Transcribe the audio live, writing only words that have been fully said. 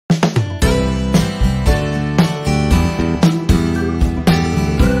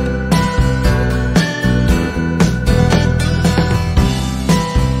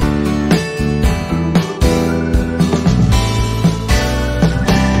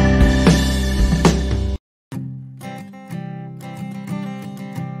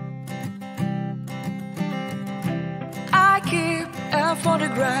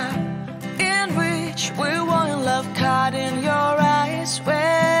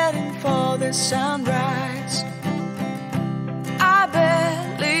the sunrise. I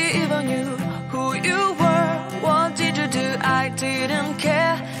barely even knew who you were. What did you do? I didn't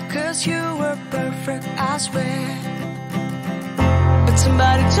care, 'cause you were perfect, I swear. But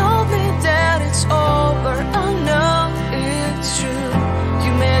somebody told me that it's over. I know it's true.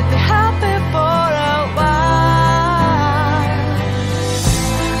 You made me happy for a while.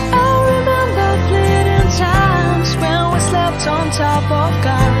 I remember fleeting times when we slept on top of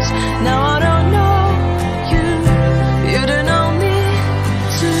cars. Now I don't know you, you don't know me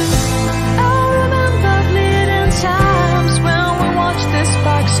too. I remember fleeting times when we watched the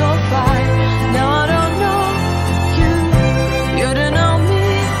sparks so fire. Now I don't know you, you don't know me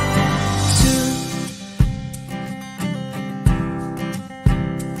too.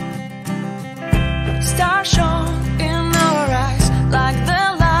 Stars shone in our eyes like the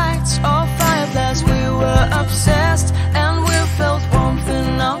lights of fireplace. We were obsessed and we felt warmth in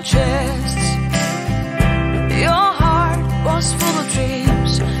our chests. Your heart was full of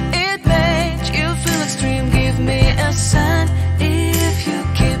dreams. It made you feel extreme. Give me a sign if you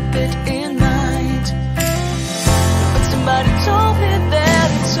keep it in mind. But somebody told me that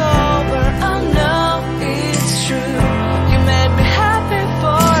it's over. I know it's true. You made me happy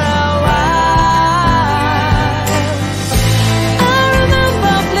for a while. I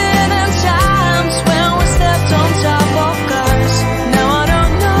remember fleeting times when we slept on top of cars. Now I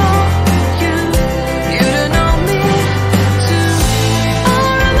don't know you, you don't know me too. I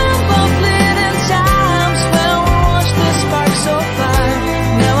remember fleeting times when we watched the sparks so fire.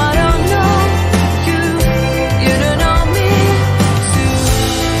 Now I don't know you, you don't know me too.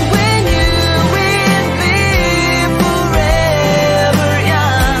 We knew we'd be forever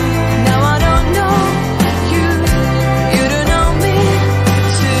young. Now I don't know you, you don't know me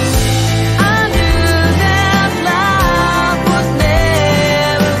too. I knew that love would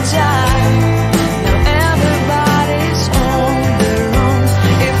never die. Now everybody's on their own.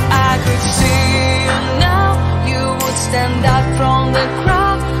 If I could see you now, you would stand out from the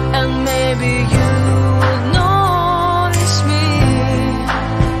crowd, and maybe you would notice me.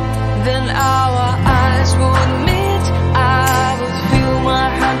 Then our eyes would meet. I would feel my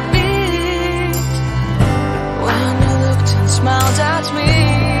heart beat when you looked and smiled at me.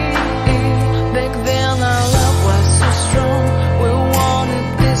 Back then our love was so strong. We wanted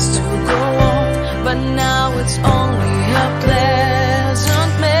this to go on, but now it's only a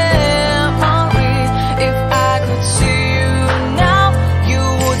pleasant memory. If I could see you now, you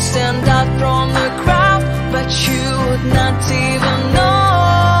would stand out from the crowd, but you would not even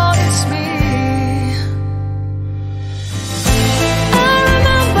notice me. I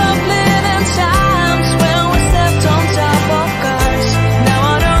remember fleeting times when we slept on top of cars. Now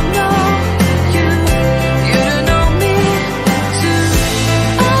I don't know you, you don't know me too.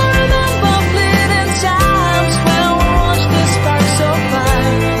 I remember fleeting times when we watched the sparks so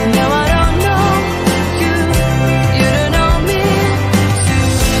fire. Now I don't know you, you don't know me too.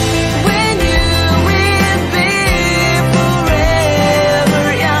 We knew we'd be forever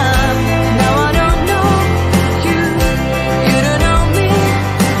young. Now I don't know you, you don't know me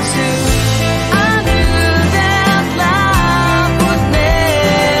too. I knew that love would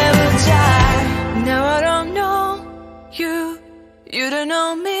never die. Now I don't know you, you don't know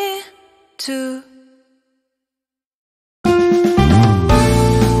me too.